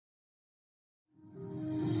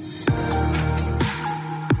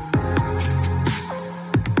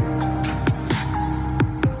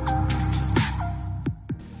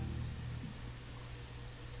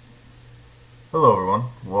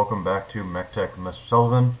to MechTech Mr.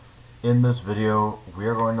 Sullivan. In this video, we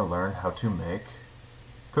are going to learn how to make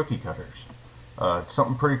cookie cutters. It's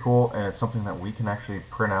something pretty cool, and it's something that we can actually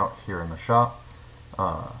print out here in the shop.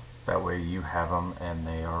 That way you have them and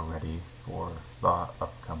they are ready for the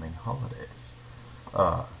upcoming holidays.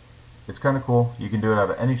 It's kind of cool. You can do it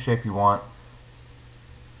out of any shape you want,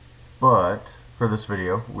 but for this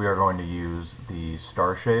video we are going to use the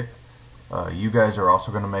star shape. You guys are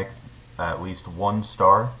also going to make at least one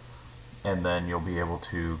star, and then you'll be able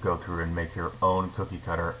to go through and make your own cookie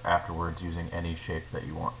cutter afterwards using any shape that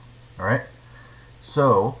you want. Alright,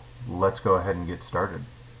 so let's go ahead and get started.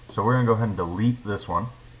 So we're going to go ahead and delete this one,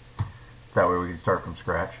 that way we can start from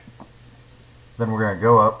scratch. Then we're going to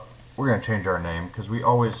go up, we're going to change our name because we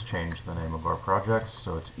always change the name of our projects,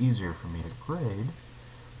 so it's easier for me to grade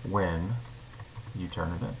when you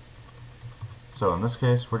turn it in. So in this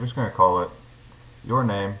case we're just going to call it your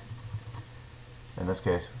name, in this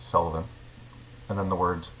case Sullivan, and then the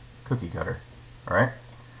words cookie cutter. Alright,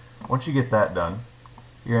 once you get that done,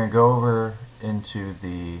 you're going to go over into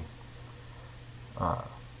the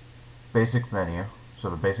basic menu, so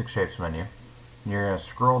the basic shapes menu, and you're going to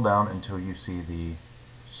scroll down until you see the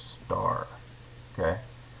star. Okay,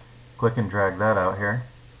 click and drag that out here.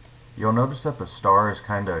 You'll notice that the star is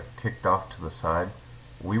kind of kicked off to the side.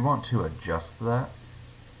 We want to adjust that,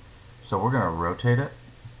 so we're going to rotate it.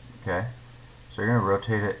 Okay, so you're going to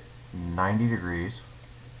rotate it 90 degrees.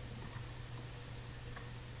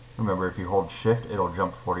 Remember, if you hold shift, it'll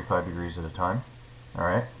jump 45 degrees at a time.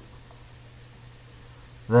 Alright,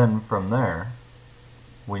 then from there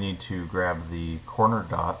we need to grab the corner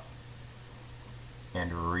dot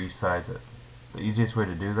and resize it. The easiest way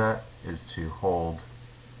to do that is to hold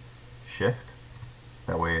shift,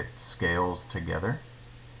 that way it scales together,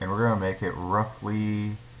 and we're going to make it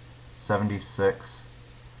roughly 76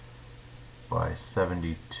 by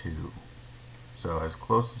 72. So as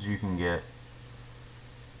close as you can get,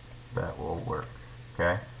 that will work.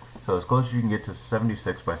 Okay, so as close as you can get to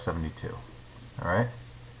 76 by 72. Alright,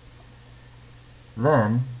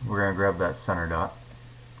 then we're going to grab that center dot,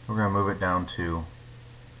 we're going to move it down to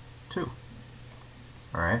 2.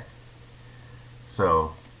 Alright,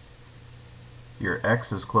 so your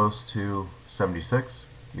X is close to 76,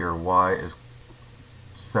 your Y is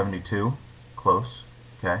 72, close,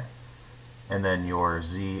 okay, and then your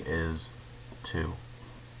Z is 2.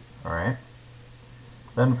 Alright,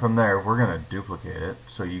 then from there we're going to duplicate it,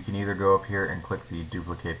 so you can either go up here and click the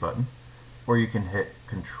duplicate button, or you can hit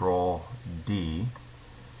Control D,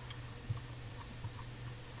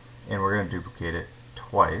 and we're going to duplicate it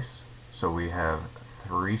twice, so we have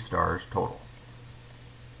 3 stars total.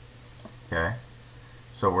 Okay,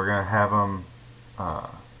 so we're going to have them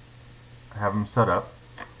set up,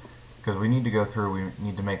 because we need to go through, we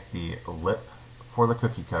need to make the lip for the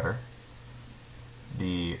cookie cutter,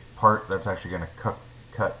 the part that's actually going to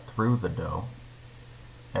cut through the dough,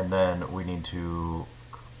 and then we need to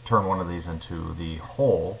turn one of these into the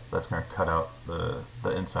hole that's going to cut out the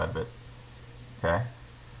inside of it. Okay,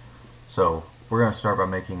 so we're going to start by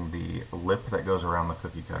making the lip that goes around the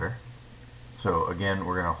cookie cutter. So again,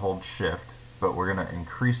 we're going to hold shift, but we're going to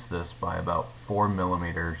increase this by about 4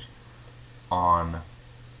 millimeters on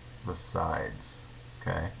the sides.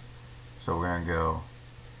 Okay, so we're going to go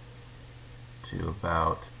to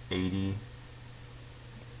about 80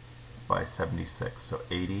 by 76. So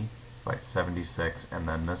 80 by 76, and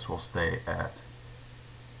then this will stay at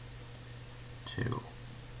 2.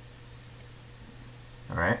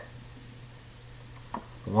 Alright,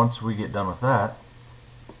 once we get done with that,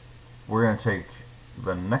 we're going to take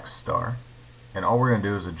the next star, and all we're going to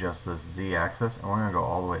do is adjust this Z axis, and we're going to go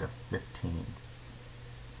all the way to 15.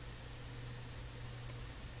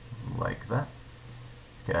 Like that.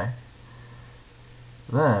 Okay.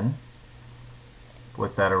 Then,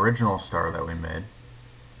 with that original star that we made,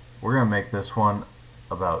 we're going to make this one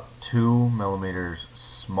about 2 millimeters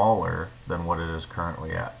smaller than what it is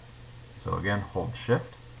currently at. So again, hold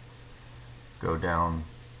shift, go down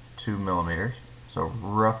 2 millimeters, so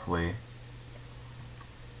roughly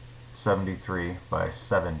 73 by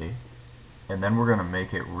 70, and then we're going to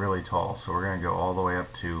make it really tall, so we're going to go all the way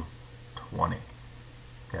up to 20.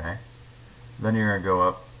 Okay, then you're going to go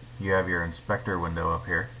up, you have your inspector window up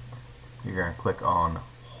here, you're going to click on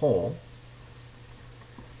hole,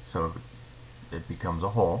 so it becomes a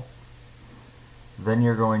hole. Then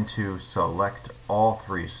you're going to select all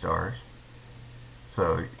 3 stars,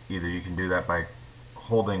 so either you can do that by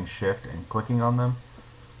holding shift and clicking on them,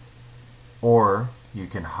 or you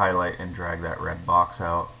can highlight and drag that red box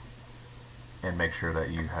out and make sure that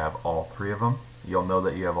you have all 3 of them. You'll know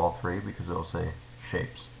that you have all 3 because it'll say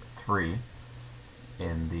shapes 3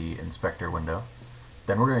 in the inspector window.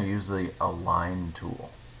 Then we're going to use the align tool.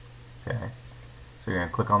 Okay, so you're going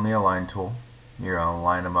to click on the align tool. You're going to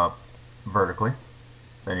line them up vertically.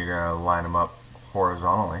 Then you're going to line them up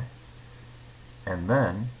horizontally. And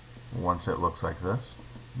then, once it looks like this,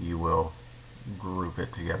 you will group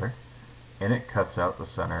it together, and it cuts out the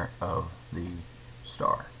center of the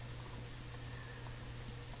star.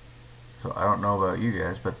 So I don't know about you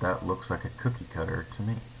guys, but that looks like a cookie cutter to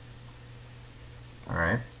me.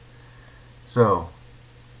 Alright, so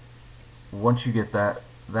once you get that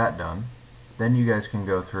done, then you guys can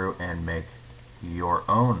go through and make your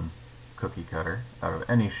own cookie cutter out of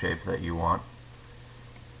any shape that you want.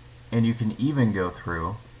 And you can even go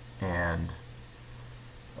through and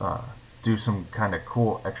do some kind of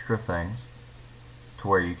cool extra things to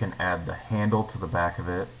where you can add the handle to the back of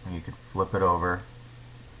it, and you can flip it over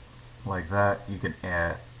like that. You can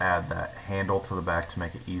add that handle to the back to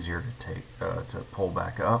make it easier to take to pull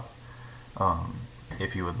back up,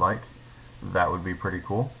 if you would like. That would be pretty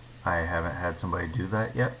cool. I haven't had somebody do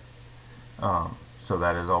that yet, so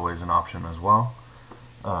that is always an option as well.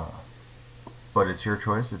 But it's your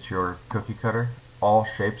choice, it's your cookie cutter. All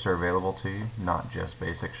shapes are available to you, not just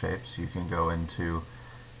basic shapes. You can go into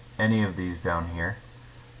any of these down here.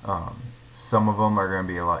 Some of them are going to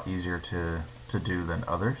be a lot easier to do than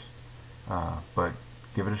others, but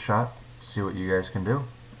give it a shot, see what you guys can do.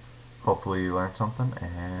 Hopefully you learned something,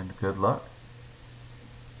 and good luck.